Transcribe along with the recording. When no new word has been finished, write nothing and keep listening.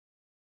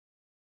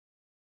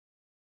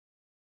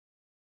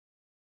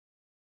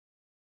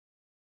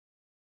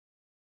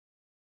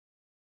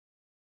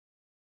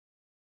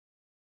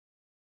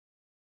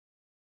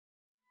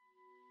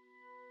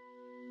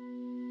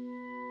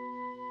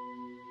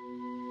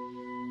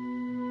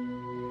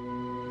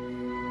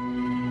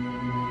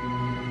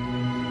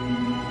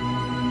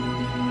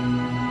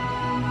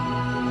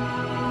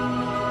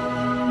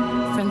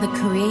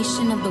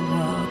creation of the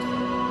world,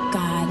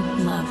 God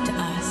loved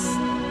us.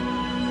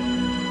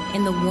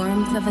 In the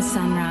warmth of a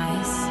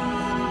sunrise,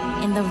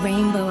 in the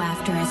rainbow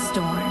after a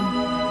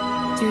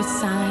storm, through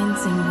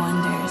signs and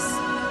wonders,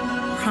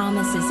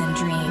 promises and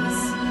dreams.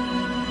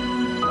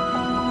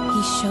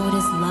 He showed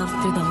his love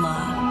through the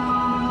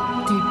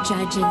law, through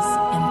judges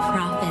and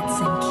prophets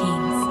and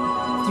kings,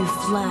 through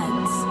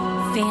floods,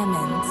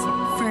 famines,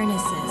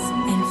 furnaces,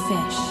 and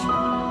fish.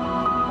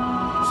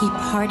 He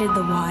parted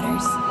the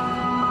waters,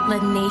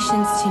 led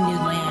nations to new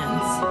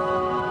lands,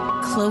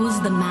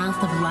 closed the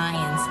mouth of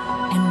lions,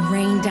 and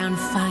rained down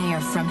fire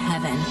from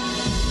heaven.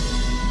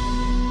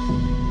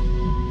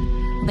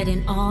 But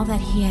in all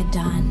that he had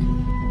done,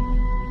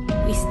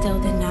 we still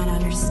did not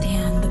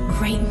understand the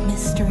great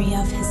mystery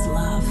of his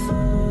love.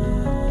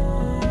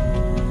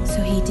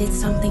 So he did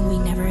something we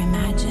never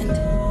imagined.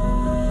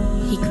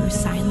 He grew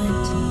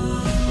silent.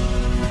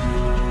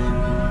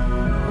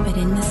 But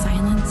in the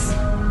silence,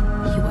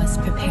 he was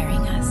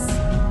preparing us.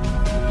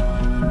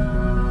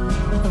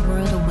 The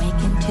world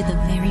awakened to the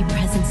very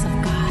presence of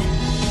God.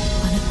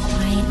 On a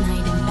quiet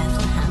night in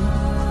Bethlehem,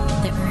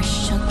 the earth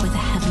shook with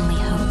a heavenly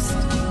host,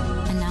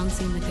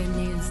 announcing the good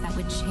news that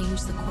would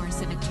change the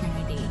course of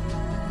eternity.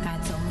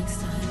 God's only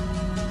Son,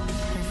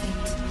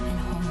 perfect and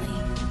holy,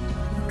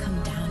 would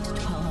come down to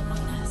dwell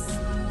among us.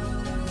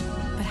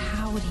 But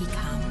how would he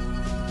come?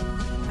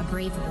 A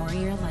brave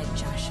warrior like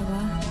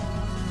Joshua?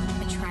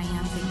 A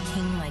triumphant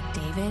king like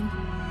David?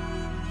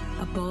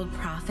 A bold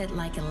prophet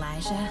like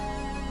Elijah?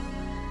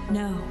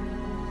 No.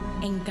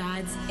 In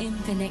God's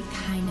infinite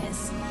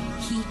kindness,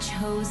 he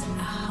chose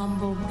a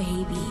humble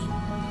baby,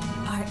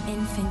 our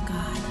infant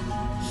God,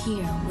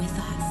 here with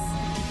us.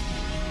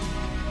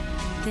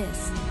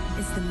 This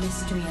is the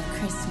mystery of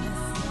Christmas.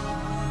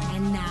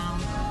 And now,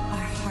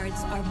 our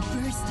hearts are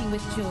bursting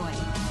with joy.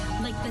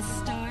 Like the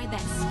star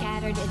that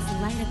scattered its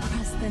light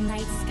across the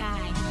night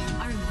sky,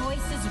 our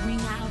voices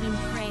ring out in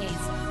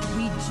praise.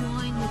 We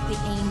join with the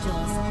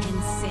angels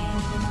and sing.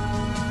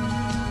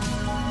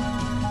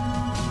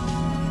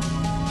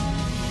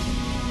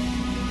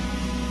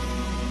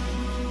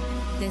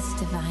 This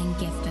divine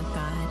gift of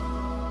God,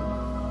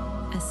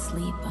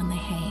 asleep on the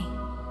hay,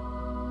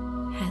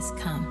 has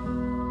come.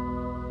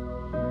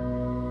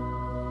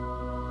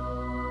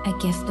 A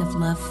gift of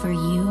love for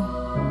you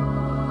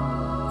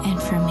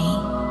and for me.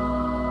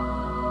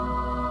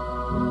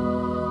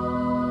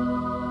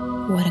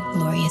 What a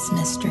glorious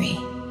mystery.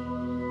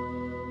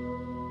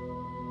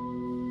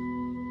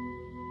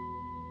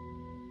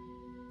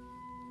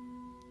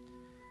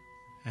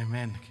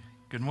 Amen.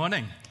 Good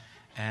morning.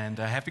 And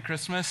happy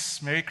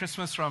Christmas, Merry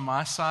Christmas from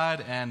my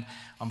side and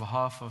on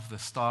behalf of the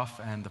staff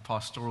and the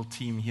pastoral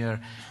team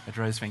here at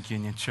Rosebank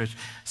Union Church.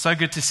 So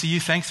good to see you.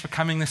 Thanks for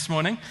coming this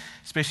morning,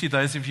 especially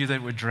those of you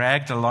that were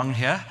dragged along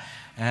here.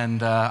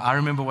 And I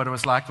remember what it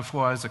was like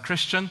before I was a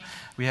Christian.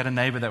 We had a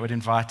neighbor that would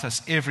invite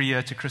us every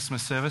year to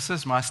Christmas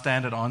services. My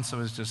standard answer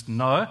was just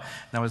no.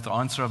 That was the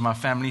answer of my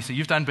family. So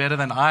you've done better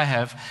than I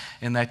have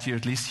in that you're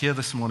at least here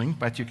this morning,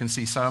 but you can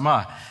see so am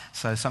I.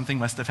 So something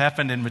must have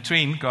happened in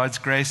between. God's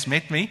grace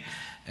met me,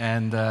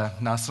 and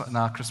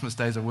now Christmas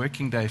Day is a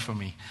working day for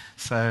me.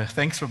 So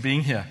thanks for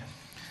being here.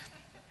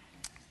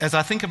 As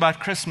I think about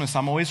Christmas,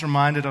 I'm always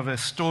reminded of a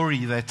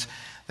story that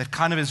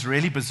kind of is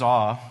really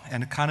bizarre,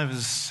 and it kind of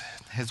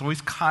has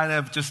always kind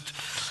of just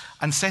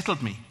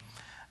unsettled me.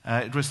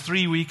 It was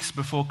 3 weeks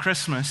before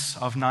Christmas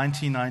of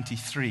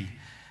 1993,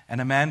 and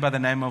a man by the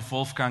name of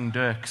Wolfgang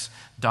Dirks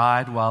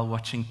died while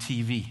watching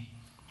TV.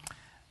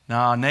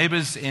 Now, our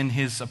neighbors in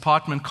his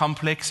apartment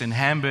complex in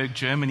Hamburg,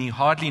 Germany,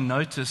 hardly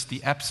noticed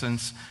the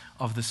absence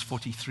of this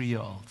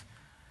 43-year-old,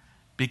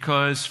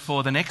 because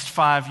for the next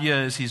 5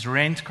 years, his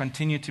rent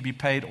continued to be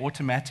paid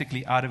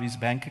automatically out of his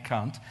bank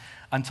account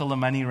until the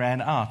money ran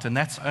out, and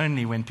that's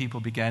only when people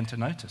began to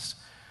notice.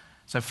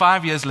 So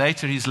 5 years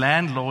later, his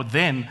landlord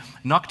then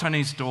knocked on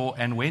his door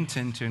and went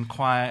in to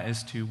inquire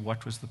as to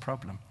what was the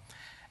problem.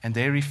 And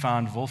there he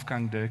found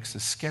Wolfgang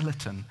Dirks'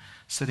 skeleton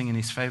sitting in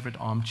his favorite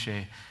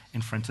armchair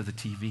in front of the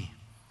TV.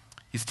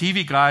 His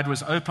TV guide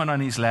was open on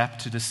his lap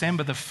to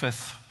December the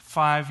 5th,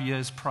 5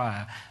 years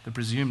prior, the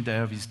presumed day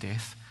of his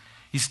death.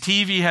 His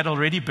TV had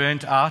already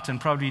burnt out, and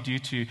probably due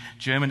to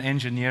German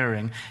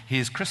engineering,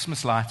 his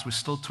Christmas lights were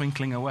still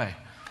twinkling away.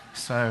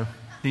 So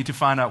need to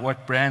find out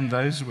what brand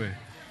those were.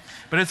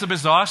 But it's a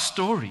bizarre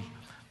story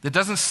that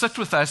doesn't sit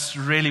with us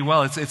really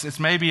well. It's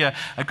maybe a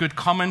good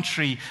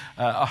commentary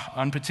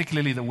on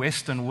particularly the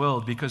Western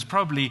world, because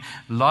probably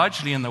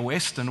largely in the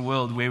Western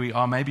world, where we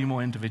are maybe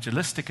more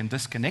individualistic and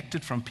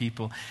disconnected from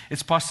people,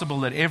 it's possible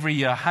that every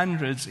year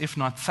hundreds, if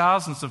not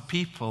thousands of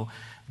people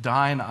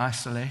die in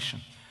isolation.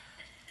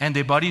 And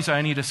their bodies are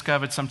only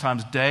discovered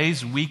sometimes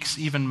days, weeks,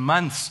 even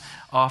months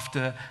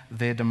after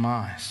their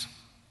demise.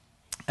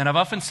 And I've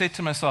often said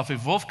to myself,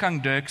 if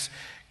Wolfgang Dirks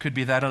could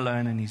be that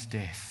alone in his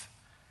death,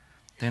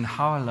 then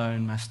how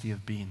alone must he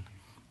have been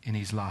in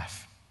his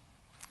life?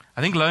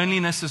 I think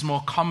loneliness is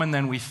more common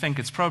than we think.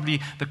 It's probably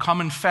the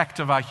common fact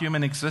of our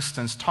human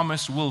existence.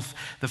 Thomas Wolfe,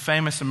 the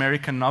famous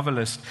American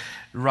novelist,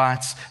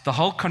 writes, "The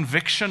whole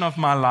conviction of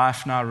my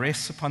life now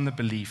rests upon the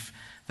belief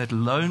that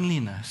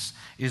loneliness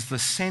is the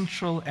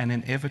central and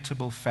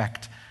inevitable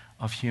fact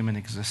of human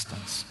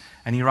existence."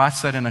 And he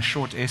writes that in a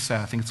short essay.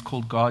 I think it's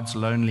called God's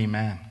Lonely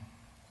Man.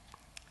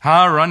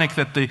 How ironic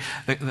that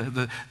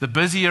the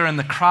busier and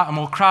the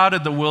more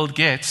crowded the world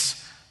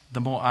gets,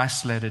 the more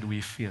isolated we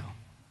feel.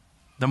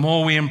 The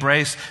more we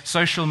embrace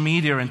social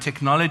media and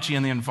technology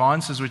and the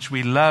advances which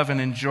we love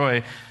and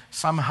enjoy,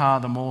 somehow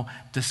the more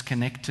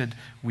disconnected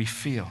we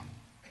feel.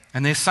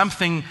 And there's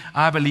something,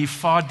 I believe,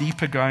 far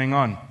deeper going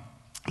on.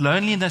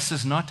 Loneliness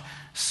is not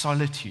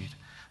solitude.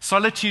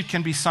 Solitude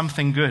can be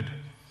something good.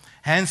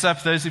 Hands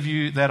up those of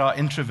you that are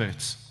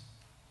introverts.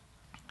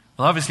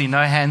 Well, obviously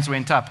no hands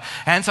went up.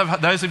 Hands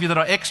up those of you that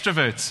are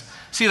extroverts.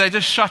 See, they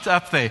just shot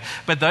up there.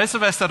 But those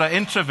of us that are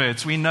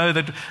introverts, we know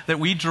that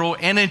we draw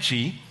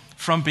energy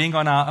from being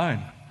on our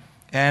own.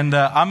 And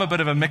I'm a bit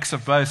of a mix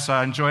of both, so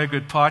I enjoy a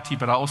good party,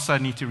 but I also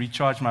need to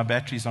recharge my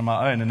batteries on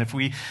my own. And if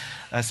we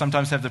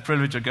sometimes have the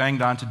privilege of going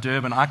down to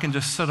Durban, I can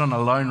just sit on a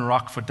lone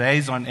rock for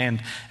days on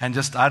end and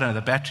just, I don't know,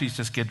 the batteries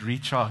just get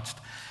recharged.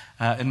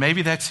 And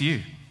maybe that's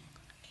you.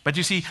 But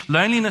you see,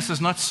 loneliness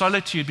is not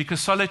solitude, because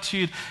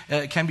solitude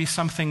can be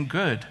something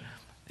good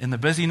in the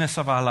busyness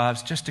of our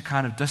lives, just to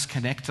kind of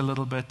disconnect a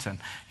little bit and,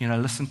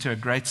 listen to a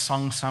great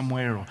song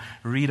somewhere, or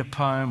read a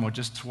poem, or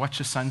just watch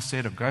a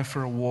sunset, or go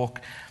for a walk.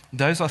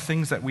 Those are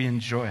things that we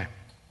enjoy.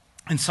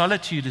 And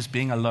solitude is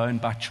being alone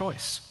by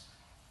choice.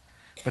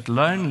 But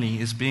lonely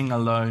is being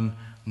alone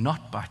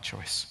not by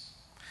choice.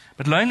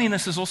 But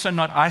loneliness is also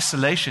not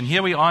isolation.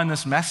 Here we are in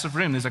this massive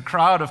room. There's a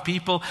crowd of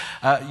people.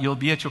 You'll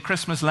be at your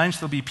Christmas lunch.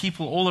 There'll be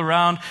people all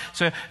around.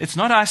 So it's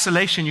not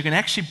isolation. You can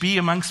actually be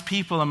amongst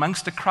people,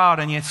 amongst a crowd,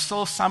 and yet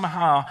still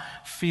somehow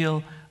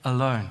feel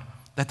alone.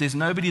 That there's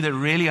nobody that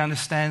really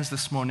understands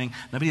this morning,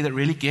 nobody that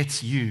really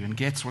gets you and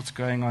gets what's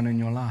going on in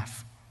your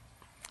life.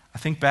 I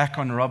think back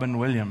on Robin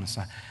Williams,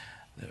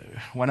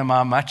 one of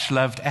my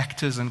much-loved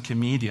actors and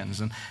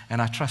comedians, and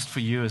I trust for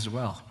you as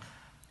well,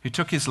 who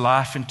took his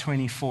life in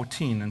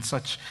 2014 in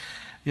such,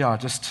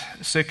 just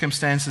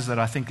circumstances that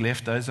I think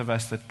left those of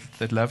us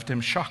that loved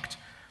him shocked.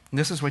 And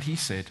this is what he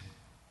said: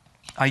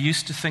 "I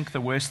used to think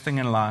the worst thing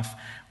in life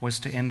was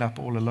to end up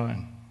all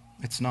alone.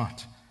 It's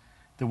not.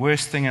 The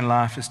worst thing in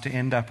life is to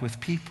end up with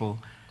people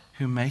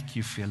who make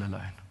you feel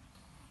alone."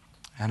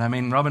 And I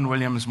mean, Robin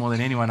Williams, more than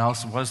anyone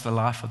else, was the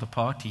life of the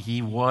party.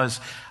 He was,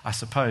 I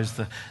suppose,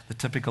 the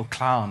typical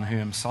clown who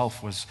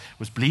himself was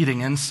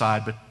bleeding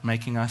inside, but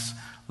making us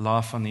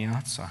laugh on the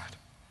outside.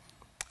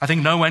 I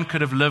think no one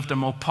could have lived a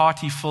more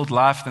party-filled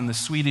life than the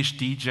Swedish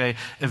DJ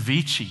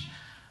Avicii.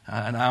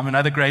 And I'm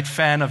another great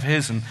fan of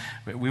his, and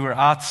we were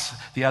out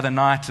the other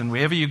night, and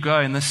wherever you go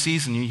in this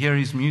season, you hear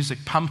his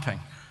music pumping.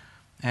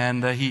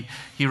 And he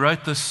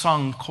wrote this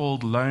song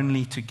called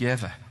Lonely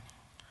Together,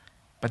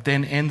 but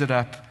then ended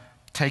up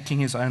taking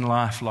his own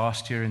life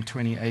last year in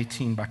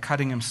 2018 by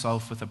cutting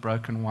himself with a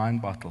broken wine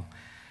bottle.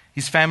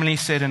 His family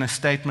said in a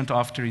statement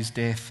after his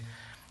death,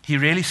 he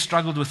really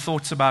struggled with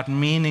thoughts about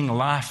meaning,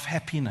 life,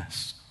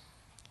 happiness.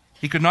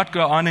 He could not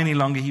go on any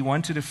longer. He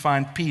wanted to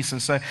find peace.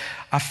 And so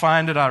I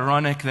find it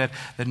ironic that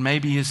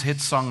maybe his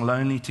hit song,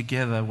 Lonely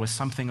Together, was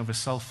something of a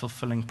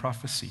self-fulfilling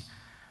prophecy.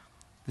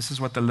 This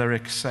is what the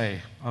lyrics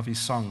say of his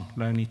song,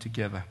 Lonely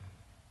Together.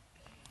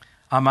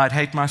 "I might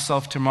hate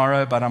myself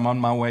tomorrow, but I'm on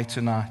my way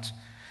tonight.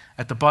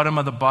 At the bottom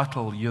of the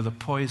bottle, you're the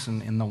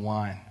poison in the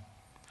wine.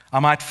 I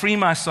might free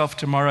myself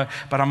tomorrow,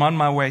 but I'm on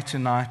my way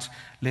tonight.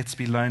 Let's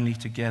be lonely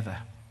together.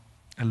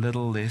 A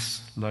little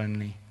less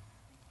lonely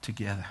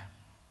together."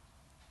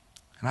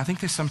 And I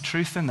think there's some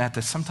truth in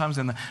that sometimes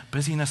in the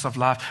busyness of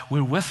life,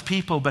 we're with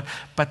people, but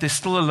there's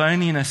still a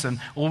loneliness, and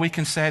all we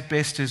can say at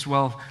best is,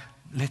 well,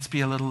 let's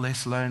be a little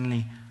less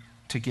lonely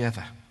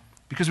together.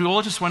 Because we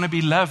all just want to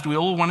be loved. We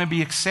all want to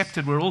be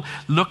accepted. We're all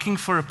looking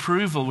for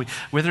approval,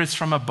 whether it's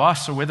from a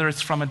boss, or whether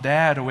it's from a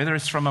dad, or whether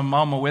it's from a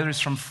mom, or whether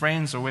it's from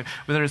friends, or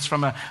whether it's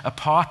from a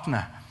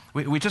partner.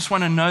 We just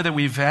want to know that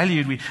we're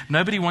valued.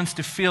 Nobody wants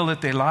to feel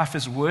that their life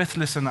is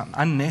worthless and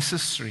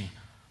unnecessary.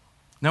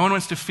 No one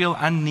wants to feel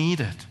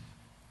unneeded.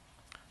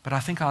 But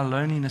I think our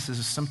loneliness is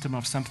a symptom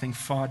of something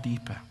far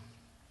deeper.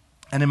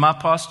 And in my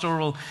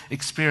pastoral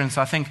experience,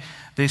 I think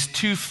there's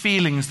two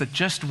feelings that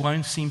just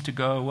won't seem to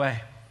go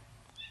away.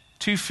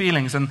 Two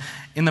feelings. And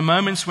in the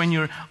moments when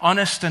you're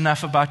honest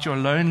enough about your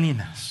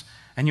loneliness,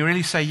 and you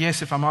really say,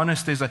 yes, if I'm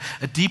honest, there's a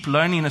deep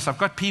loneliness. I've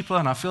got people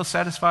and I feel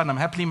satisfied and I'm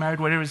happily married,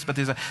 whatever it is, but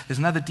there's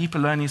another deeper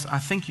loneliness. I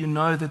think you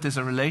know that there's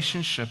a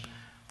relationship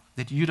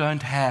that you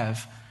don't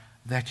have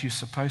that you're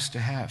supposed to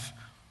have.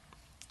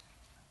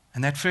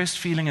 And that first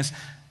feeling is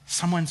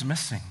someone's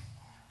missing.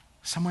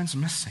 Someone's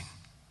missing.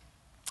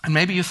 And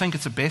maybe you think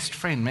it's a best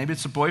friend. Maybe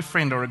it's a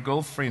boyfriend or a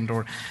girlfriend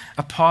or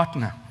a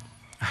partner,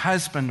 a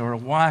husband or a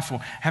wife, or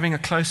having a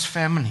close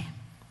family.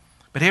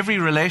 But every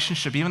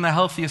relationship, even the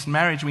healthiest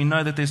marriage, we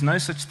know that there's no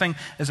such thing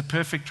as a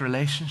perfect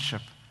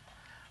relationship.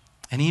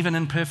 And even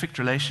in perfect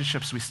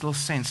relationships, we still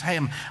sense, hey,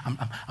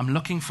 I'm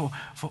looking for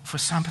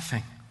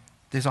something.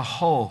 There's a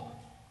hole.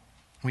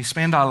 We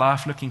spend our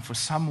life looking for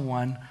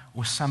someone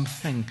or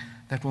something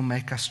that will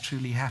make us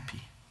truly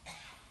happy.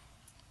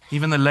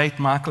 Even the late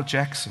Michael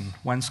Jackson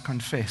once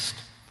confessed,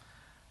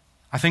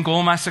 I think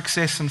all my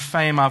success and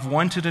fame, I've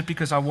wanted it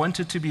because I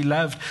wanted to be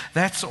loved.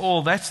 That's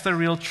all. That's the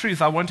real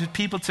truth. I wanted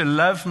people to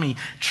love me,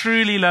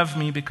 truly love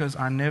me, because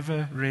I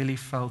never really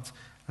felt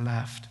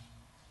loved.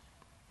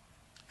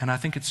 And I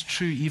think it's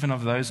true even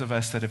of those of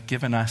us that have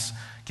given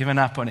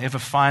up on ever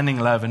finding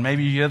love. And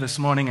maybe you're here this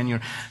morning and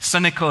you're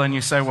cynical and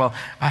you say, well,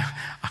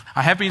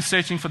 I have been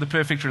searching for the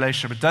perfect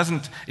relationship. It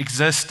doesn't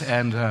exist,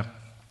 and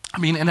I've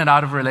been in and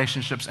out of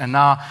relationships, and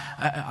now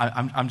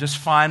I'm just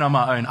fine on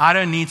my own. I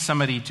don't need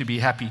somebody to be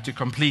happy, to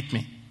complete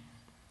me.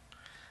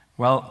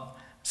 Well,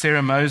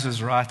 Sarah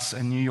Moses writes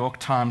a New York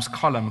Times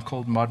column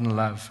called Modern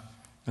Love.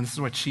 And this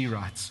is what she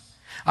writes.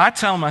 I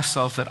tell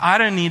myself that I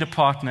don't need a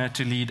partner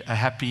to lead a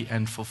happy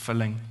and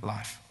fulfilling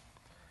life.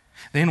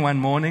 Then one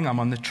morning, I'm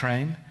on the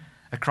train,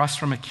 across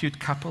from a cute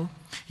couple.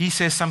 He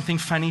says something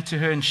funny to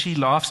her and she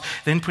laughs,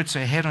 then puts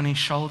her head on his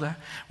shoulder.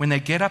 When they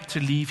get up to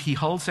leave, he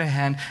holds her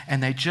hand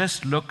and they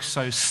just look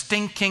so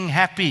stinking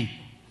happy.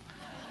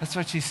 That's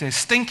what she says,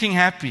 stinking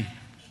happy.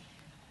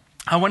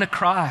 I want to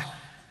cry,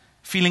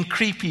 feeling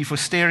creepy for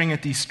staring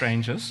at these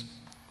strangers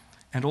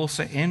and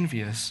also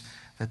envious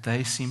that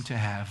they seem to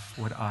have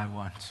what I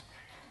want.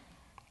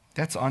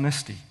 That's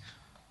honesty.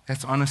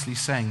 That's honestly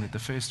saying that the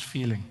first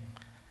feeling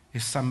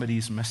is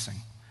somebody's missing.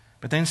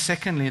 But then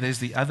secondly, there's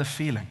the other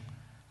feeling.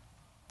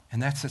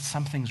 And that's that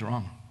something's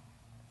wrong.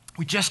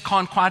 We just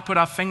can't quite put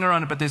our finger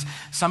on it, but there's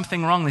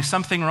something wrong. There's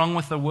something wrong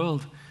with the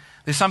world.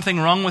 There's something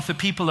wrong with the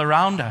people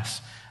around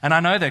us. And I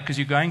know that because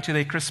you're going to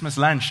their Christmas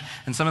lunch,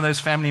 and some of those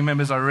family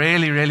members are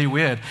really, really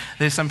weird.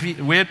 There's some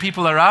weird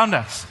people around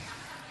us.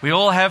 We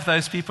all have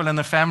those people in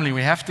the family.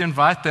 We have to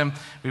invite them.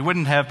 We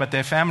wouldn't have, but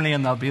they're family,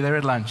 and they'll be there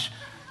at lunch.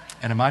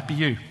 And it might be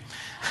you.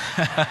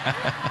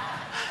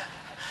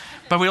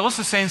 But we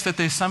also sense that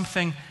there's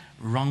something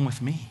wrong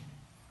with me,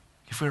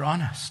 if we're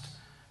honest.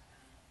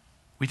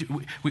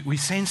 We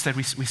sense that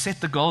we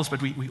set the goals,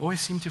 but we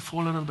always seem to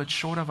fall a little bit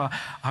short of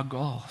our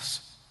goals.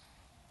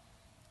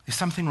 There's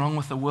something wrong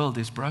with the world.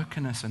 There's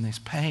brokenness, and there's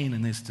pain,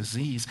 and there's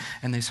disease,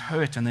 and there's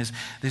hurt, and there's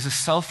a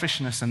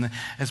selfishness. And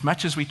as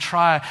much as we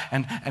try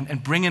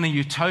and bring in a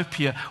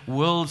utopia,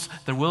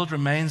 the world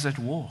remains at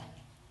war.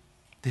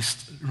 There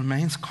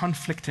remains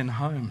conflict in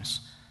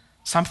homes.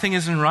 Something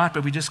isn't right,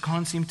 but we just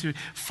can't seem to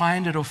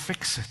find it or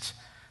fix it.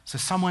 So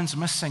someone's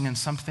missing and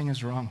something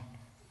is wrong.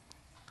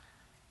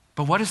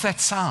 But what does that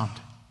sound?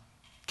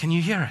 Can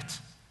you hear it?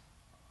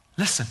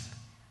 Listen.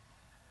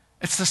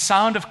 It's the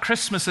sound of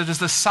Christmas. It is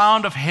the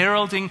sound of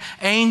heralding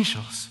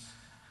angels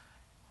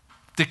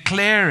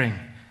declaring,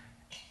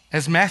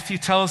 as Matthew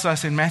tells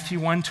us in Matthew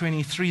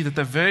 1:23, that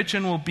the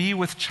virgin will be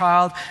with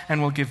child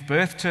and will give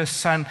birth to a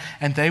son,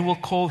 and they will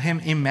call him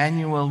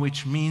Emmanuel,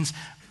 which means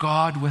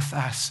God with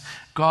us.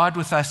 God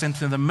with us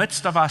into the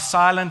midst of our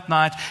silent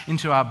night,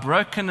 into our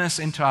brokenness,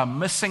 into our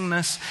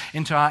missingness,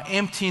 into our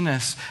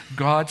emptiness.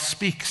 God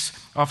speaks.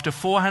 After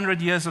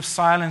 400 years of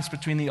silence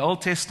between the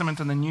Old Testament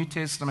and the New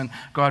Testament,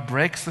 God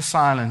breaks the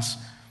silence.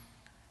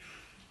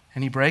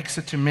 And he breaks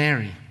it to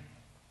Mary.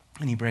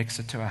 And he breaks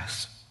it to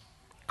us.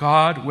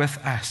 God with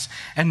us.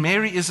 And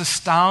Mary is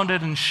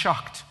astounded and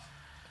shocked.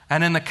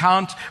 And in the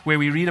account where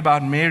we read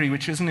about Mary,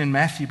 which isn't in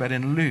Matthew but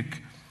in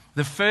Luke,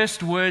 the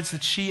first words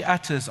that she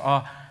utters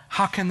are,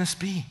 how can this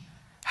be?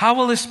 How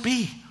will this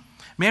be?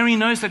 Mary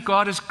knows that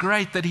God is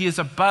great, that he is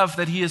above,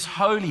 that he is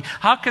holy.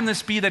 How can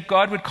this be that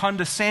God would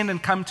condescend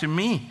and come to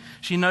me?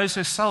 She knows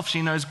herself.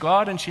 She knows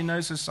God and she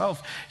knows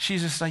herself.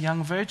 She's just a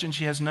young virgin.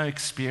 She has no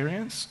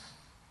experience.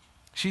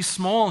 She's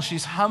small.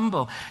 She's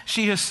humble.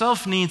 She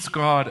herself needs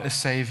God, a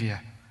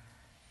Savior.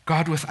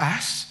 God with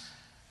us?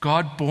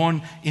 God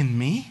born in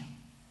me?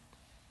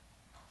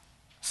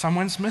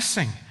 Someone's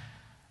missing.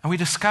 And we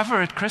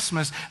discover at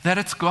Christmas that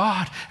it's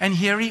God. And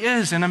here he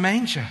is in a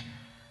manger.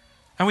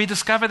 And we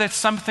discover that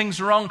something's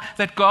wrong,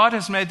 that God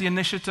has made the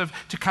initiative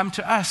to come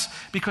to us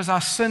because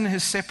our sin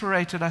has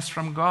separated us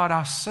from God.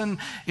 Our sin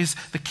is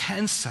the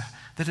cancer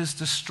that has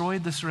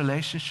destroyed this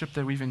relationship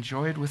that we've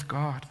enjoyed with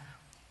God.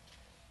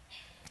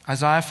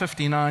 Isaiah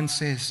 59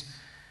 says,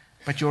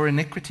 but your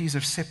iniquities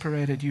have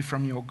separated you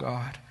from your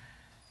God.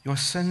 Your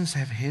sins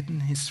have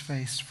hidden his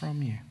face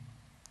from you.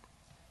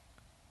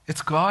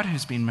 It's God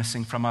who's been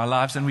missing from our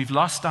lives, and we've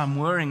lost our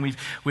mooring.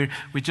 We're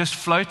just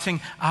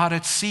floating out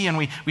at sea, and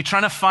we're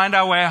trying to find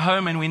our way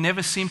home, and we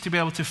never seem to be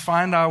able to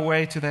find our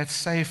way to that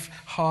safe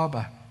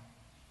harbor.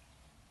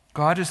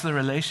 God is the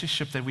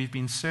relationship that we've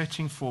been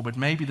searching for, but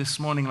maybe this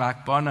morning,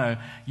 like Bono,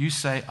 you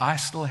say, I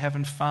still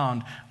haven't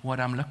found what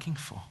I'm looking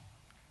for.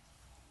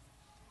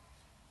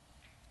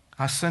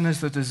 Our sin is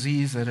the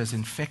disease that has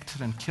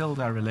infected and killed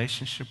our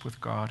relationship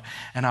with God.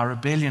 And our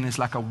rebellion is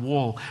like a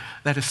wall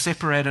that has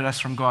separated us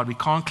from God. We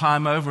can't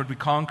climb over it. We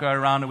can't go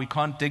around it. We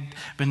can't dig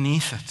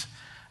beneath it.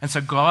 And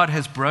so God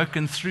has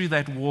broken through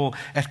that wall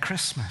at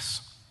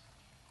Christmas.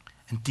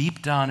 And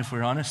deep down, if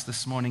we're honest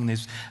this morning,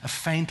 there's a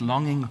faint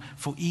longing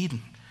for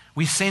Eden.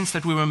 We sense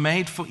that we were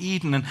made for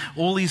Eden, and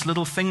all these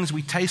little things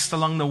we taste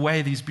along the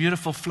way, these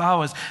beautiful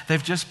flowers,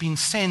 they've just been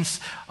sense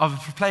of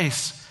a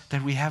place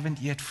that we haven't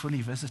yet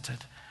fully visited.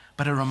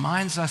 But it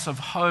reminds us of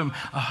home,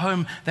 a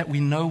home that we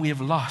know we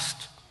have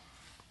lost.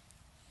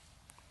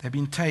 There have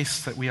been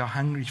tastes that we are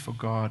hungry for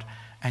God,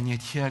 and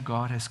yet here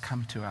God has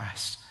come to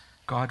us,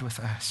 God with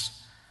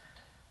us.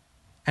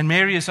 And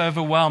Mary is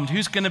overwhelmed.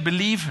 Who's going to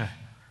believe her?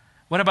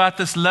 What about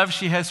this love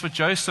she has for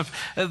Joseph?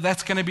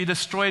 That's going to be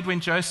destroyed when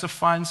Joseph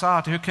finds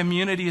out. Her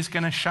community is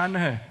going to shun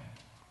her.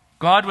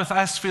 God with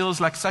us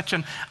feels like such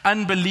an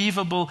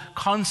unbelievable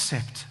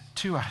concept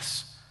to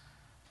us.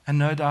 And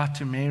no doubt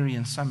to Mary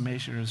in some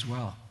measure as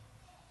well.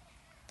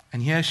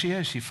 And here she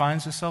is. She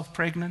finds herself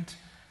pregnant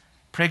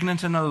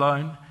and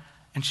alone,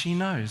 and she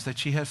knows that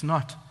she has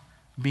not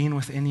been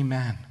with any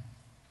man.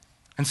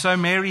 And so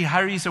Mary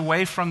hurries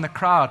away from the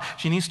crowd.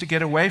 She needs to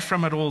get away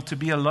from it all to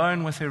be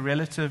alone with her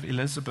relative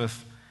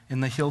Elizabeth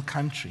in the hill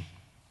country.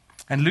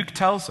 And Luke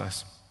tells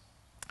us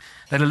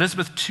that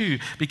Elizabeth too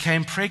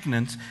became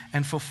pregnant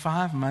and for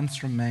 5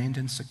 months remained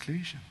in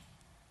seclusion.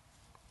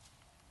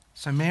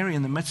 So Mary,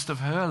 in the midst of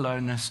her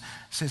aloneness,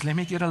 says, let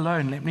me get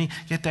alone. Let me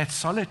get that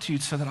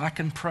solitude so that I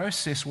can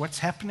process what's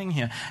happening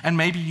here. And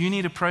maybe you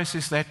need to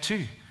process that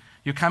too.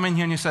 You come in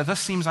here and you say, this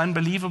seems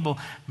unbelievable.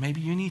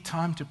 Maybe you need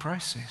time to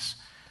process.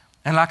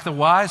 And like the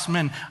wise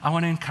men, I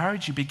want to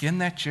encourage you, begin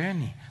that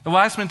journey. The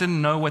wise men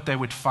didn't know what they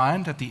would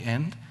find at the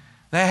end.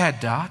 They had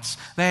doubts.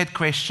 They had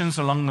questions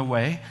along the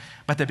way,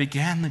 but they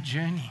began the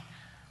journey.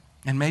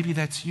 And maybe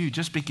that's you.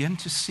 Just begin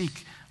to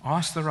seek,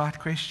 ask the right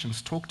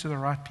questions, talk to the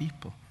right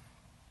people.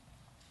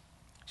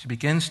 She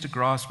begins to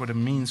grasp what it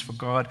means for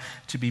God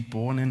to be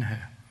born in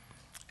her.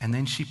 And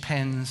then she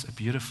pens a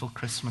beautiful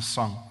Christmas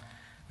song,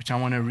 which I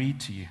want to read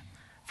to you.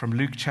 From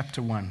Luke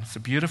chapter 1. It's a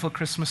beautiful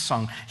Christmas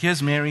song.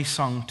 Here's Mary's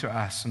song to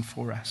us and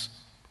for us.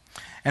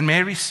 And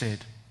Mary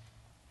said,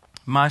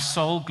 my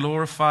soul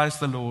glorifies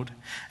the Lord,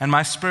 and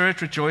my spirit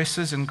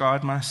rejoices in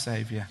God my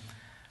Savior.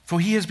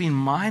 For he has been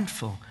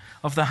mindful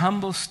of the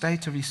humble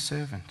state of his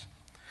servant.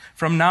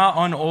 From now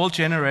on all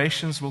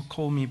generations will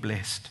call me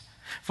blessed.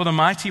 For the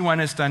Mighty One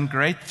has done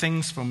great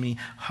things for me.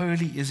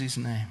 Holy is his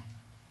name.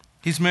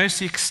 His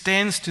mercy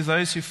extends to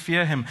those who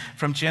fear him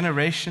from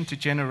generation to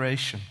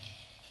generation.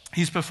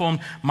 He's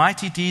performed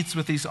mighty deeds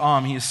with his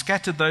arm. He has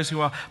scattered those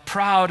who are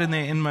proud in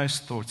their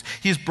inmost thoughts.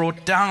 He has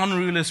brought down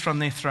rulers from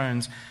their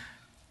thrones,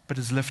 but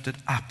has lifted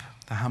up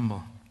the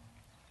humble.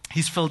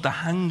 He's filled the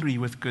hungry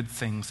with good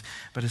things,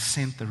 but has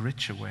sent the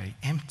rich away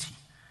empty.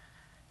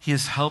 He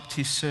has helped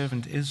his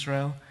servant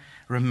Israel,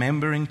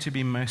 remembering to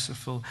be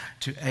merciful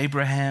to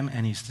Abraham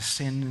and his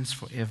descendants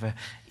forever,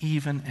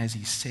 even as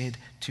he said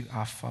to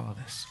our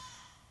fathers.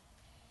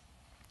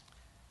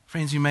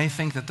 Friends, you may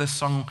think that this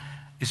song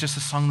is just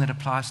a song that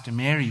applies to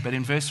Mary. But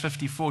in verse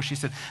 54, she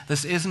said,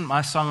 this isn't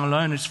my song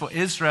alone. It's for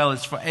Israel.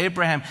 It's for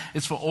Abraham.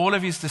 It's for all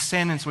of his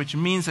descendants, which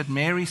means that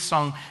Mary's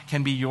song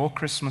can be your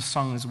Christmas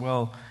song as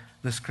well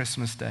this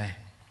Christmas day.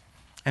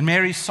 And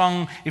Mary's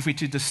song, if we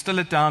to distill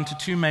it down to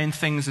two main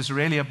things, is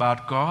really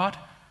about God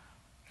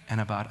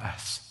and about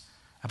us.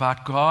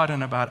 About God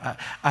and about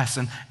us.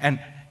 And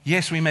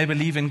yes, we may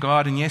believe in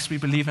God, and yes, we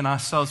believe in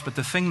ourselves, but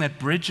the thing that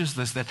bridges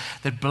this,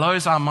 that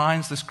blows our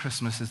minds this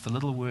Christmas is the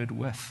little word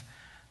with.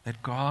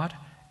 That God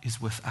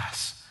is with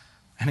us.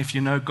 And if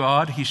you know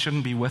God, he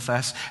shouldn't be with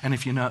us. And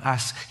if you know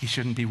us, he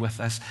shouldn't be with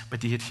us.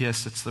 But yet here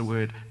sits the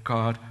word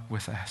God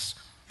with us.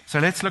 So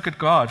let's look at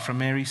God from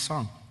Mary's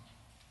song.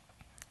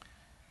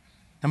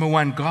 Number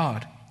one,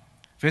 God.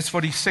 Verse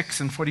 46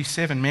 and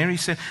 47, Mary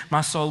said,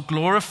 my soul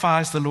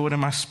glorifies the Lord,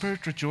 and my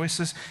spirit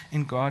rejoices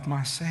in God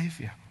my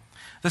Savior.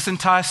 This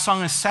entire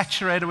song is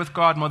saturated with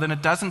God. More than a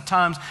dozen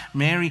times,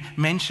 Mary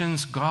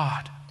mentions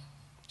God.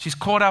 She's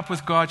caught up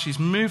with God. She's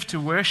moved to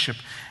worship.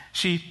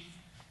 She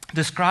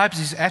describes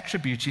his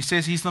attributes. She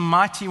says he's the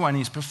mighty one.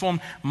 He's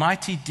performed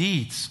mighty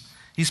deeds.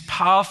 He's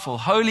powerful.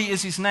 Holy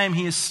is his name.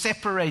 He is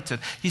separated.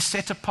 He's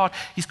set apart.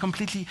 He's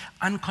completely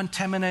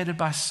uncontaminated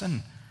by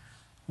sin.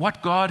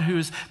 What God who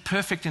is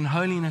perfect in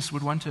holiness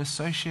would want to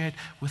associate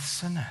with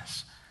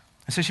sinners?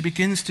 And so she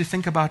begins to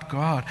think about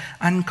God,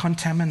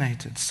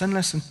 uncontaminated,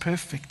 sinless and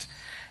perfect.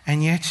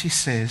 And yet she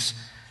says,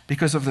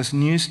 because of this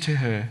news to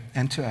her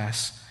and to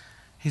us,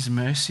 his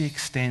mercy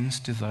extends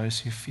to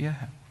those who fear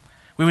him.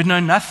 We would know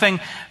nothing,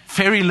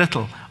 very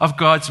little, of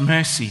God's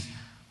mercy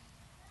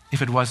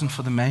if it wasn't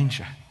for the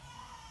manger.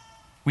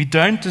 We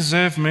don't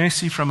deserve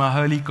mercy from a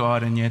holy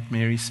God, and yet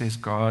Mary says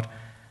God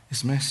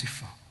is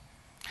merciful.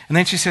 And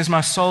then she says,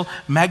 my soul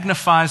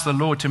magnifies the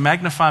Lord. To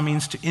magnify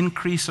means to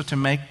increase or to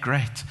make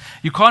great.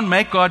 You can't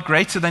make God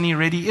greater than he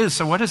already is.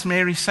 So what is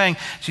Mary saying?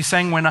 She's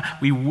saying when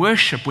we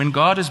worship, when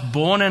God is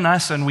born in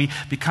us and we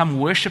become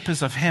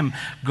worshipers of him,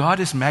 God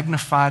is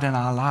magnified in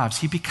our lives.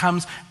 He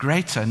becomes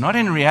greater, not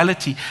in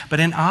reality, but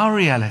in our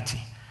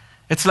reality.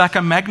 It's like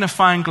a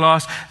magnifying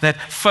glass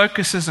that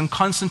focuses and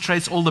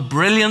concentrates all the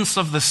brilliance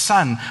of the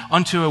sun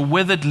onto a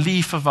withered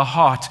leaf of a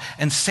heart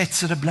and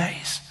sets it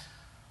ablaze.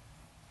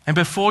 And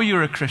before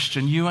you're a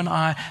Christian, you and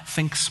I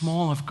think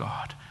small of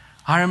God.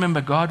 I remember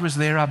God was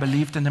there, I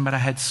believed in him, but I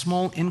had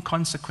small,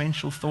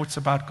 inconsequential thoughts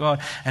about God.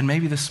 And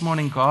maybe this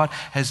morning God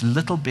has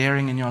little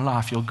bearing in your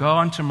life. You'll go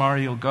on tomorrow,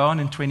 you'll go on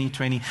in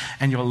 2020,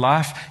 and your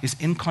life is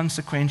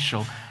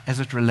inconsequential as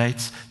it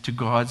relates to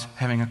God's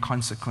having a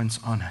consequence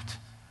on it.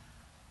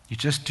 You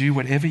just do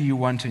whatever you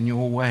want in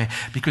your way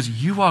because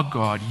you are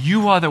God.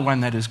 You are the one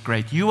that is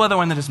great. You are the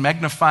one that is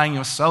magnifying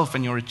yourself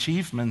and your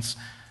achievements.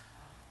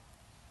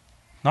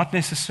 Not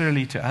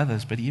necessarily to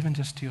others, but even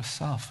just to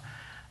yourself.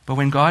 But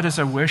when God is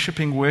a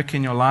worshiping work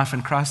in your life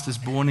and Christ is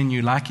born in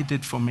you like he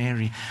did for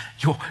Mary,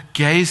 your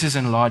gaze is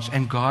enlarged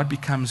and God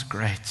becomes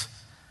great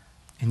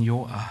in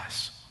your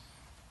eyes.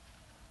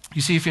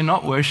 You see, if you're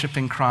not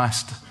worshiping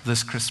Christ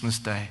this Christmas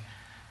day,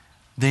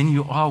 then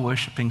you are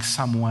worshiping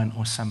someone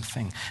or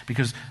something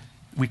because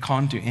we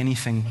can't do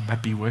anything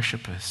but be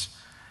worshipers.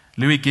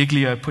 Louis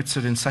Giglio puts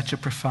it in such a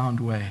profound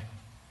way.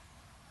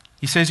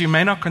 He says, you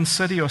may not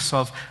consider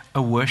yourself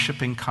a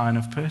worshiping kind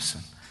of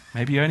person.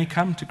 Maybe you only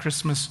come to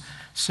Christmas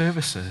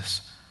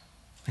services.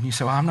 And you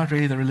say, well, I'm not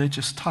really the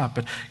religious type.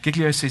 But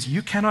Giglio says,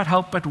 you cannot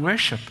help but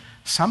worship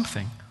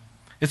something.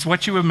 It's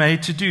what you were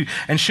made to do.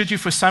 And should you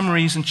for some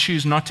reason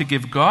choose not to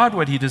give God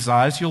what he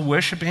desires, you'll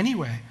worship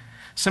anyway,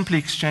 simply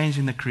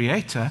exchanging the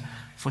Creator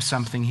for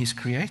something he's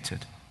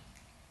created.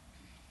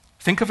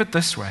 Think of it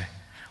this way.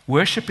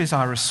 Worship is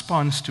our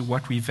response to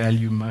what we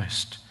value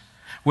most.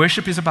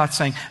 Worship is about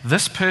saying,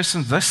 this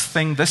person, this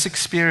thing, this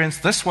experience,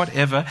 this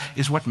whatever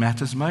is what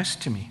matters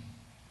most to me.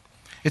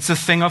 It's the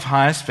thing of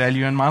highest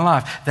value in my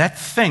life. That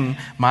thing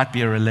might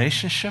be a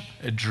relationship,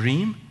 a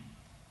dream,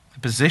 a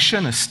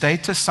position, a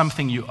status,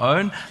 something you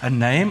own, a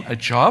name, a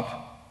job,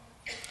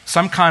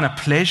 some kind of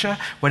pleasure.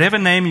 Whatever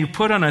name you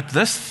put on it,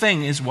 this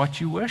thing is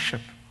what you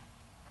worship.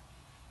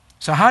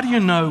 So how do you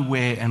know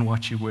where and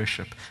what you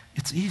worship?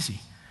 It's easy.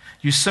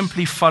 You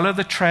simply follow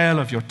the trail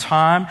of your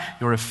time,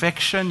 your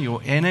affection,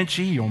 your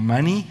energy, your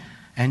money,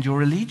 and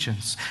your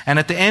allegiance. And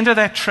at the end of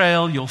that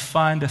trail, you'll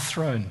find a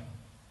throne.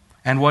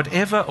 And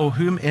whatever or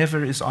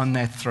whomever is on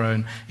that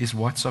throne is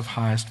what's of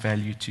highest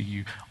value to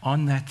you.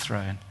 On that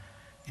throne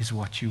is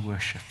what you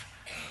worship,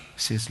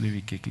 says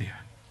Louis Giglio.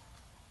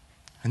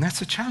 And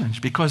that's a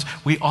challenge because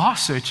we are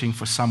searching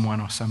for someone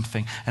or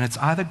something, and it's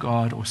either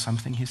God or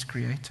something he's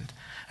created.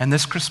 And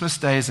this Christmas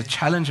day is a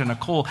challenge and a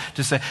call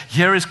to say,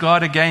 here is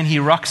God again. He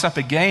rocks up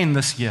again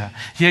this year.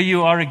 Here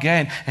you are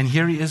again, and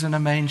here he is in a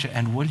manger.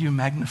 And will you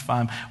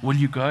magnify him? Will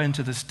you go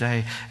into this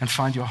day and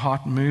find your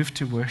heart moved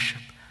to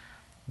worship?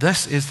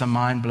 This is the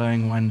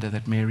mind-blowing wonder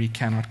that Mary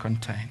cannot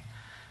contain,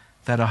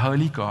 that a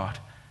holy God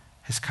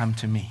has come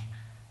to me,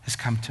 has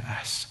come to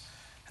us.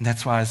 And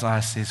that's why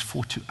Isaiah says,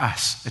 for to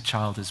us a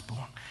child is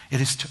born.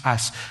 It is to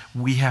us.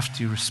 We have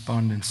to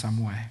respond in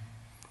some way.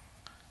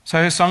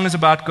 So her song is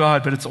about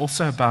God, but it's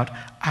also about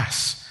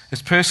us.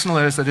 As personal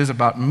as it is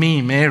about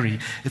me, Mary,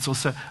 it's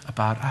also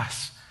about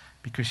us.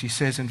 Because she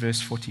says in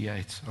verse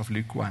 48 of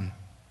Luke 1,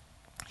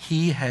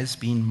 he has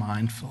been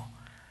mindful.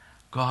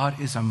 God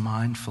is a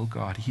mindful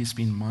God. He's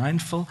been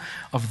mindful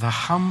of the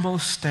humble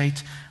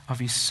state of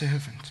his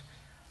servant.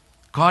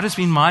 God has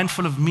been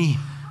mindful of me.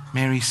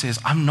 Mary says,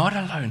 I'm not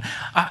alone.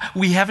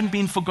 We haven't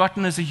been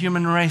forgotten as a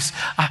human race.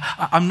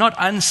 I'm not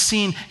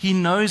unseen. He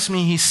knows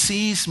me. He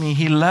sees me.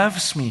 He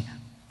loves me.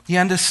 He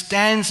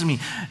understands me.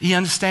 He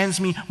understands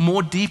me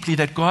more deeply,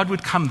 that God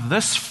would come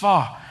this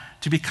far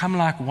to become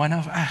like one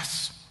of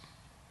us.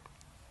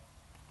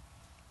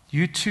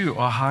 You too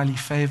are highly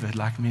favored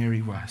like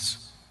Mary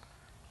was.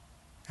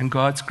 And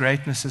God's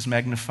greatness is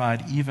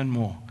magnified even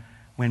more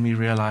when we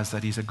realize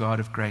that he's a God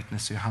of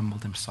greatness who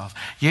humbled himself.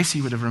 Yes,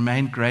 he would have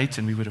remained great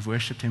and we would have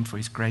worshipped him for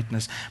his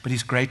greatness, but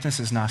his greatness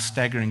is now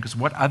staggering, because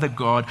what other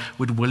God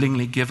would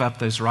willingly give up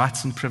those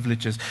rights and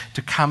privileges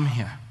to come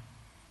here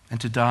and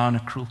to die on a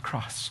cruel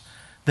cross?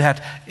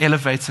 That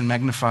elevates and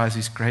magnifies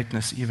his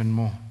greatness even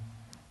more.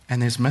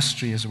 And there's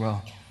mystery as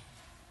well.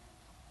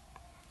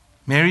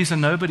 Mary's a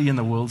nobody in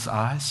the world's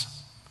eyes.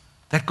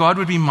 That God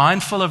would be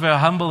mindful of her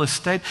humble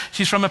estate.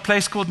 She's from a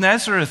place called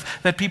Nazareth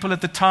that people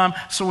at the time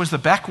saw as the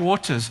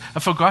backwaters, a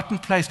forgotten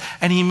place,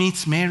 and he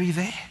meets Mary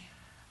there.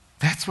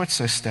 That's what's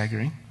so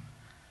staggering.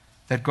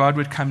 That God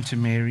would come to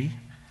Mary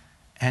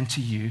and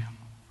to you,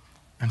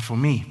 and for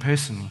me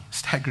personally,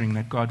 staggering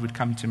that God would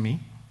come to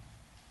me.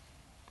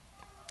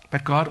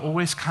 But God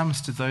always comes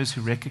to those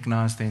who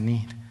recognize their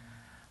need.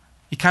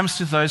 He comes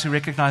to those who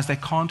recognize they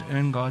can't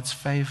earn God's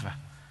favor.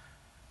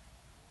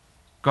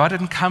 God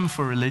didn't come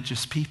for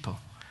religious people.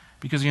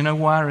 Because you know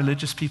why?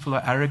 Religious people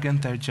are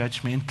arrogant, they're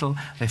judgmental,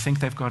 they think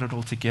they've got it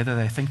all together,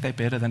 they think they're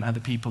better than other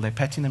people, they're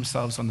patting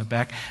themselves on the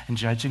back and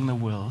judging the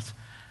world.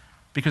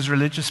 Because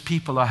religious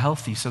people are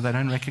healthy, so they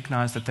don't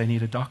recognize that they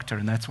need a doctor,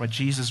 and that's why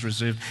Jesus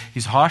reserved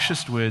his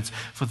harshest words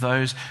for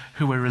those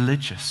who were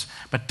religious,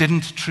 but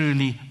didn't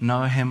truly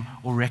know him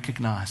or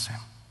recognize him.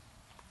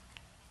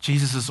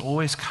 Jesus has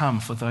always come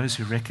for those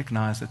who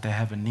recognize that they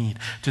have a need,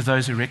 to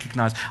those who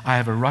recognize, I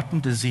have a rotten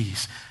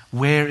disease.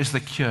 Where is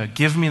the cure?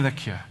 Give me the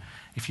cure.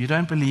 If you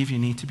don't believe you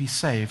need to be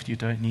saved, you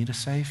don't need a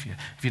savior.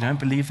 If you don't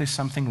believe there's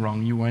something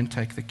wrong, you won't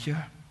take the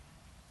cure.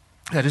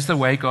 That is the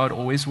way God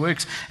always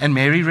works. And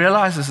Mary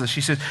realizes this.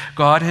 She said,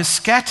 God has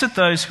scattered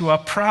those who are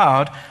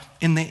proud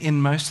in their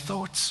inmost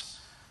thoughts.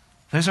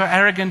 Those who are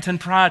arrogant and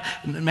proud,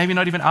 maybe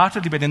not even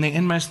outwardly, but in their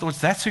inmost thoughts,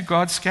 that's who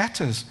God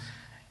scatters.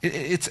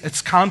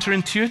 It's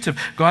counterintuitive.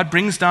 God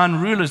brings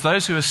down rulers,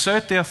 those who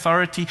assert their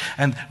authority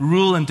and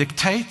rule and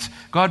dictate.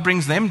 God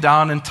brings them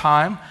down in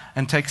time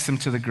and takes them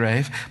to the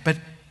grave. But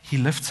he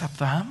lifts up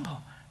the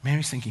humble.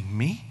 Mary's thinking,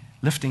 me?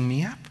 Lifting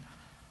me up?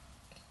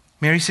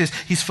 Mary says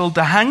he's filled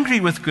the hungry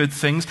with good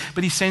things,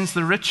 but he sends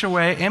the rich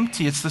away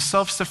empty. It's the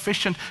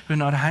self-sufficient who are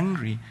not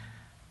hungry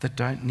that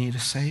don't need a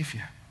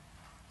Savior.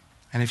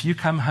 And if you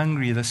come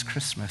hungry this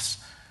Christmas,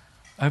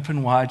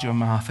 open wide your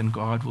mouth and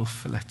God will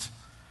fill it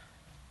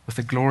with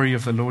the glory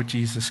of the Lord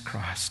Jesus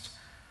Christ.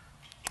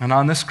 And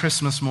on this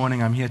Christmas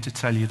morning, I'm here to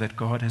tell you that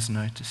God has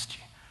noticed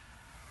you.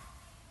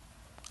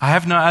 I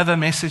have no other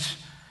message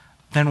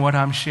than what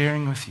I'm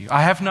sharing with you.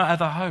 I have no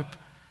other hope.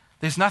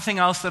 There's nothing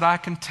else that I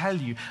can tell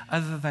you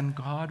other than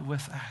God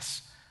with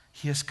us.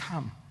 He has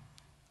come.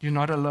 You're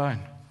not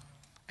alone.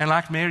 And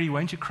like Mary,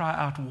 won't you cry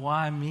out,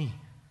 why me?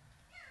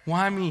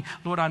 Why me?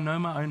 Lord, I know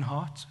my own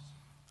heart.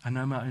 I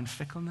know my own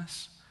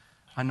fickleness.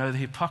 I know the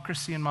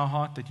hypocrisy in my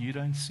heart that you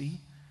don't see.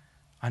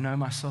 I know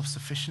my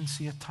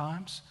self-sufficiency at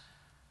times.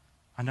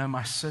 I know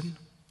my sin.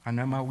 I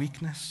know my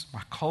weakness,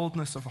 my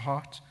coldness of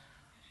heart.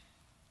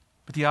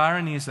 But the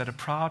irony is that a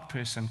proud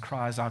person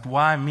cries out,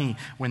 why me,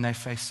 when they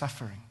face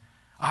suffering?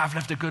 I've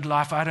lived a good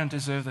life. I don't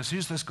deserve this.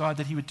 Who's this God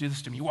that he would do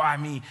this to me? Why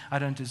me? I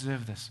don't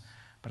deserve this.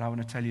 But I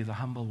want to tell you, the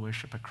humble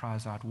worshiper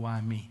cries out,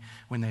 why me?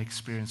 When they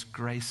experience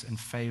grace and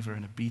favor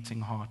and a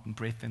beating heart and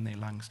breath in their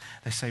lungs,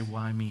 they say,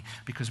 why me?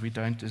 Because we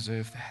don't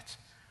deserve that.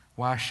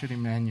 Why should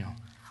Emmanuel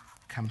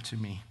come to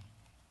me?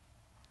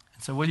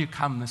 And so will you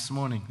come this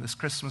morning, this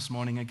Christmas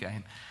morning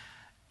again,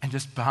 and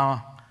just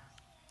bow,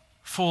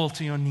 fall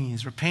to your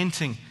knees,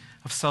 repenting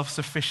of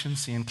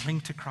self-sufficiency and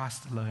cling to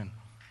Christ alone?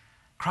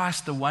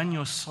 Christ, the one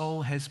your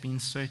soul has been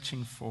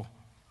searching for.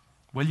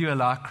 Will you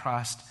allow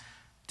Christ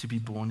to be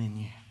born in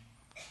you?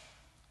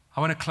 I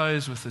want to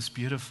close with this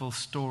beautiful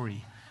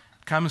story.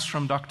 It comes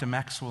from Dr.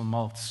 Maxwell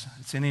Maltz.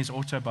 It's in his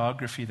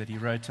autobiography that he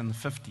wrote in the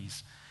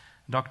 50s.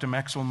 Dr.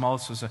 Maxwell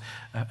Maltz was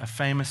a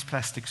famous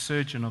plastic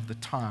surgeon of the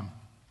time.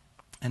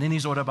 And in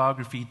his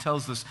autobiography, he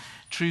tells this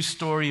true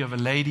story of a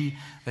lady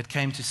that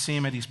came to see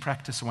him at his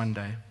practice one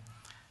day.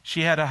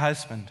 She had a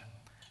husband,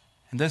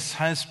 and this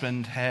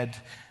husband had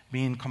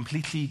been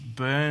completely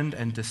burned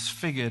and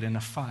disfigured in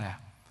a fire.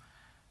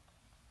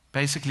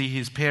 Basically,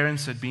 his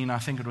parents had been, I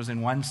think it was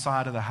in one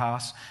side of the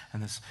house,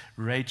 and this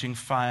raging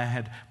fire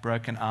had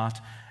broken out,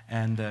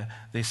 and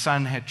their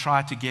son had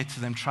tried to get to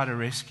them, try to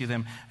rescue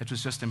them. It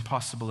was just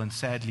impossible, and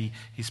sadly,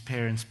 his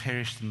parents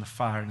perished in the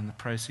fire, and in the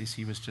process,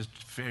 he was just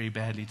very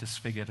badly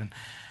disfigured. And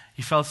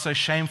he felt so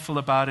shameful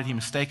about it. He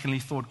mistakenly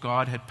thought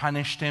God had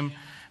punished him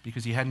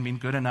because he hadn't been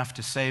good enough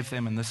to save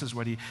them, and this is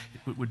what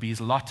would be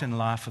his lot in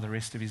life for the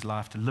rest of his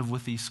life, to live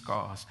with these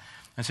scars.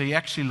 And so he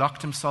actually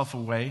locked himself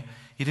away.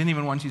 He didn't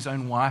even want his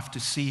own wife to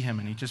see him,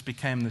 and he just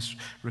became this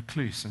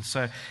recluse. And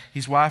so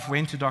his wife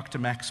went to Dr.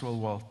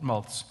 Maxwell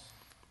Maltz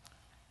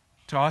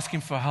to ask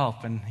him for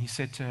help, and he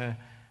said to her,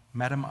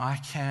 "Madam, I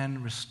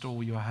can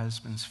restore your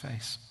husband's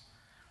face."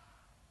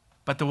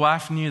 But the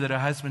wife knew that her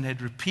husband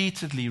had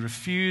repeatedly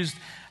refused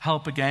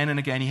help again and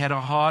again. He had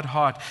a hard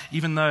heart,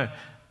 even though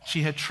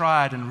she had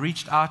tried and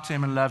reached out to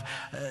him in love.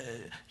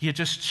 He had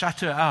just shut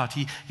her out.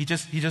 He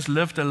just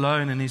lived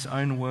alone in his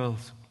own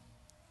world.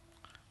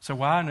 So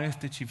why on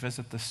earth did she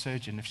visit the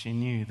surgeon if she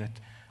knew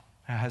that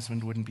her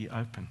husband wouldn't be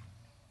open?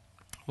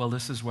 Well,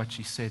 this is what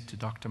she said to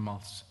Dr.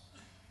 Maltz.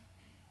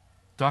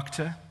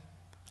 "Doctor,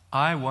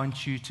 I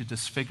want you to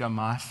disfigure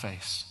my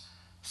face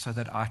so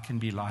that I can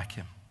be like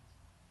him.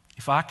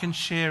 If I can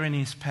share in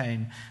his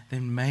pain,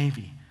 then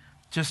maybe,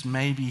 just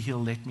maybe,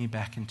 he'll let me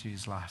back into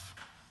his life."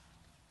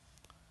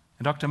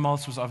 And Dr.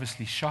 Maltz was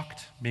obviously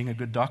shocked. Being a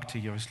good doctor,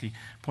 he obviously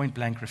point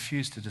blank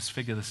refused to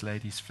disfigure this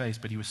lady's face,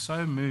 but he was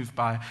so moved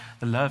by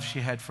the love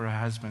she had for her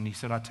husband, he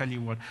said, "I'll tell you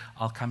what,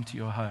 I'll come to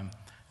your home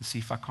and see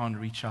if I can't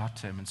reach out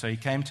to him." And so he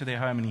came to their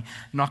home and he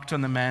knocked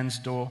on the man's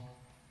door.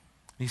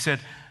 He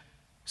said,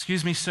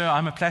 "Excuse me, sir,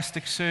 I'm a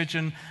plastic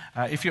surgeon.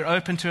 If you're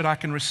open to it, I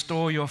can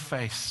restore your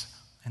face."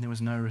 And there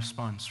was no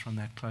response from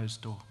that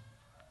closed door.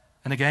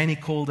 And again he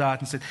called out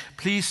and said,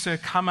 "Please, sir,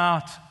 come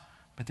out."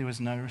 But there was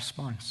no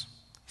response.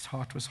 His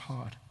heart was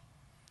hard.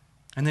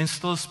 And then,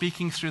 still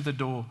speaking through the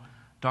door,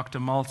 Dr.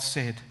 Maltz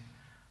said,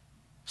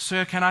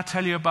 "Sir, can I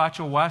tell you about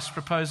your wife's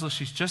proposal?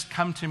 She's just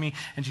come to me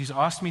and she's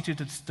asked me to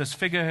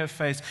disfigure her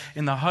face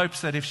in the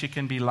hopes that if she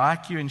can be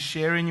like you and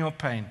share in your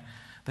pain,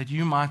 that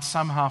you might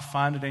somehow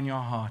find it in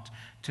your heart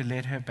to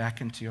let her back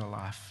into your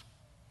life.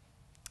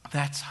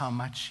 That's how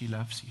much she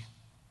loves you."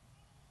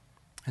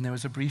 And there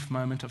was a brief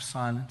moment of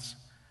silence.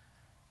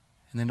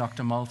 And then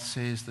Dr. Maltz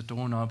says the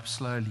doorknob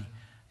slowly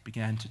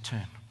began to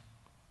turn.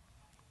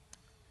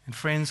 And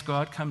friends,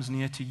 God comes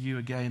near to you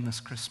again this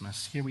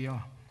Christmas. Here we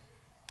are,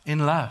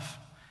 in love,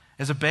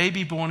 as a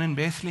baby born in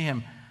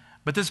Bethlehem.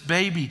 But this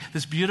baby,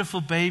 this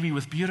beautiful baby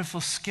with beautiful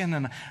skin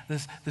and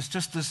this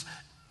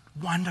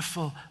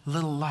wonderful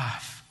little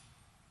life,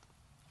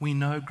 we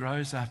know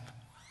grows up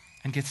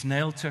and gets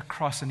nailed to a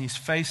cross, and his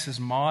face is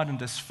marred and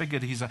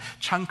disfigured. He's a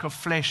chunk of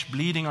flesh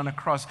bleeding on a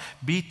cross,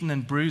 beaten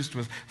and bruised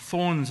with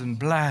thorns and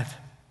blood.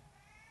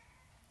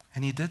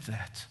 And he did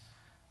that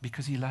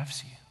because he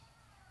loves you.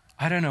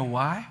 I don't know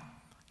why.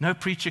 No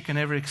preacher can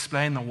ever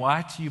explain the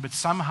why to you, but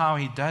somehow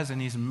he does. In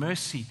his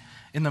mercy,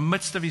 in the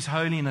midst of his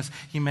holiness,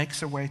 he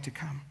makes a way to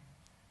come.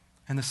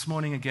 And this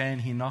morning again,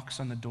 he knocks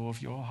on the door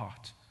of your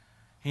heart.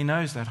 He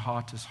knows that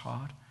heart is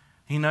hard.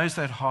 He knows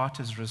that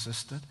heart is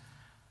resisted.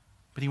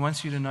 But he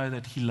wants you to know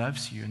that he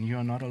loves you and you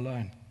are not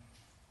alone.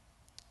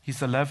 He's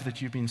the love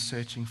that you've been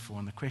searching for.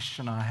 And the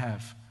question I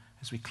have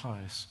as we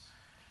close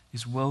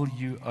is, will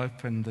you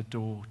open the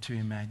door to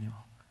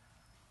Emmanuel,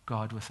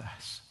 God with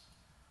us?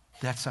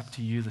 That's up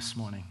to you this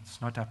morning.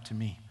 It's not up to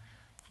me.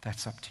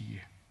 That's up to you.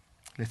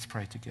 Let's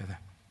pray together.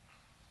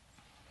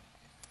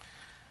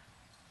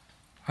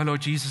 Oh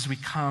Lord Jesus, we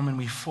come and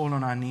we fall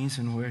on our knees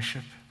in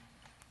worship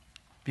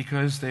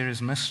because there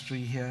is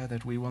mystery here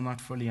that we will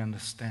not fully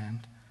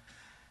understand.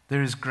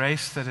 There is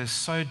grace that is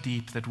so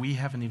deep that we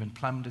haven't even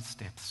plumbed its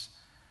depths.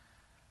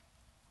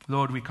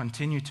 Lord, we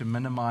continue to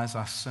minimize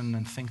our sin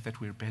and think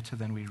that we're better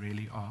than we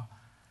really are.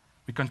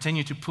 We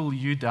continue to pull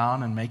you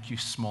down and make you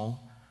small.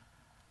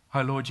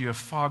 Oh Lord, you are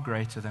far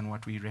greater than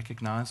what we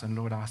recognize. And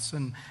Lord, our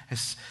sin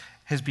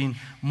has been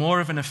more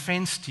of an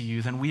offense to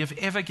you than we have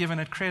ever given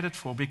it credit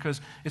for,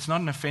 because it's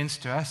not an offense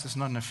to us, it's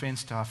not an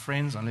offense to our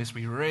friends unless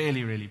we're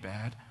really, really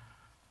bad.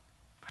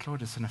 But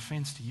Lord, it's an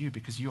offense to you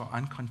because you are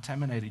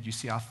uncontaminated. You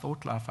see our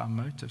thought life, our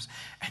motives,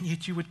 and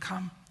yet you would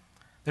come.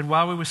 That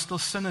while we were still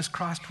sinners,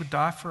 Christ would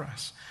die for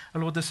us. Oh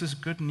Lord, this is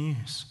good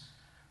news.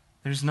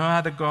 There is no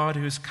other God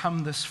who has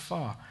come this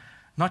far,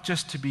 not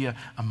just to be a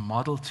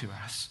model to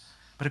us,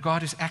 but a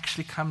God who's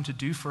actually come to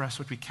do for us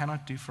what we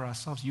cannot do for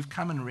ourselves. You've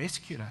come and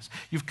rescued us.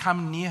 You've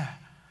come near.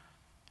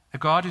 A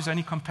God who's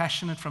only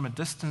compassionate from a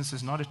distance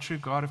is not a true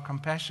God of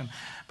compassion.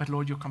 But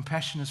Lord, your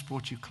compassion has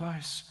brought you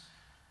close.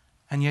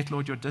 And yet,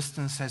 Lord, your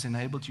distance has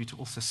enabled you to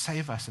also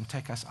save us and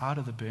take us out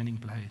of the burning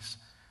blaze.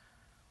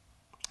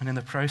 And in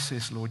the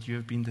process, Lord, you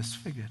have been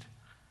disfigured.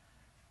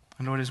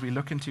 And Lord, as we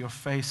look into your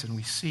face and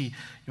we see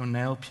your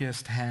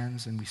nail-pierced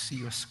hands and we see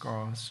your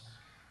scars,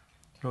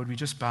 Lord, we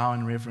just bow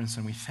in reverence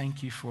and we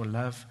thank you for a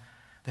love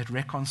that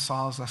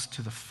reconciles us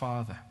to the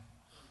Father,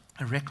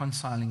 a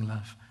reconciling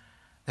love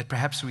that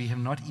perhaps we have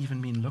not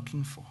even been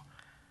looking for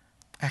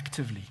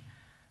actively,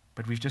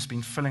 but we've just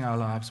been filling our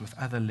lives with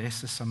other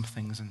lesser some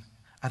things and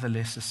other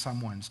lesser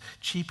someones,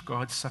 cheap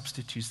God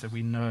substitutes that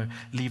we know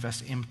leave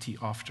us empty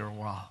after a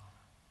while.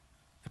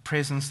 The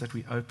presents that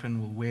we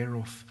open will wear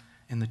off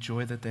in the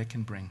joy that they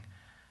can bring,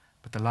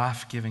 but the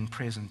life-giving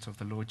presence of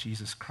the Lord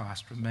Jesus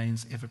Christ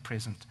remains ever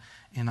present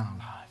in our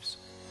lives.